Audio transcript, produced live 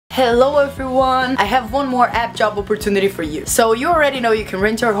Hello everyone! I have one more app job opportunity for you. So you already know you can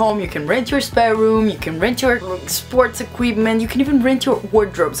rent your home, you can rent your spare room, you can rent your sports equipment, you can even rent your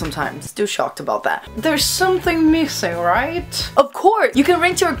wardrobe sometimes. Still shocked about that. There's something missing, right? Of course! You can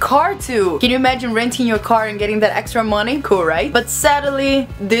rent your car too! Can you imagine renting your car and getting that extra money? Cool, right? But sadly,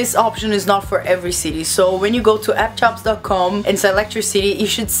 this option is not for every city. So when you go to appjobs.com and select your city, you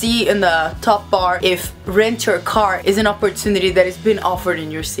should see in the top bar if rent your car is an opportunity that is being offered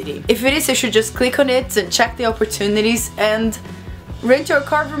in your city. If it is, you should just click on it and check the opportunities and rent your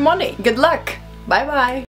car for money. Good luck! Bye bye!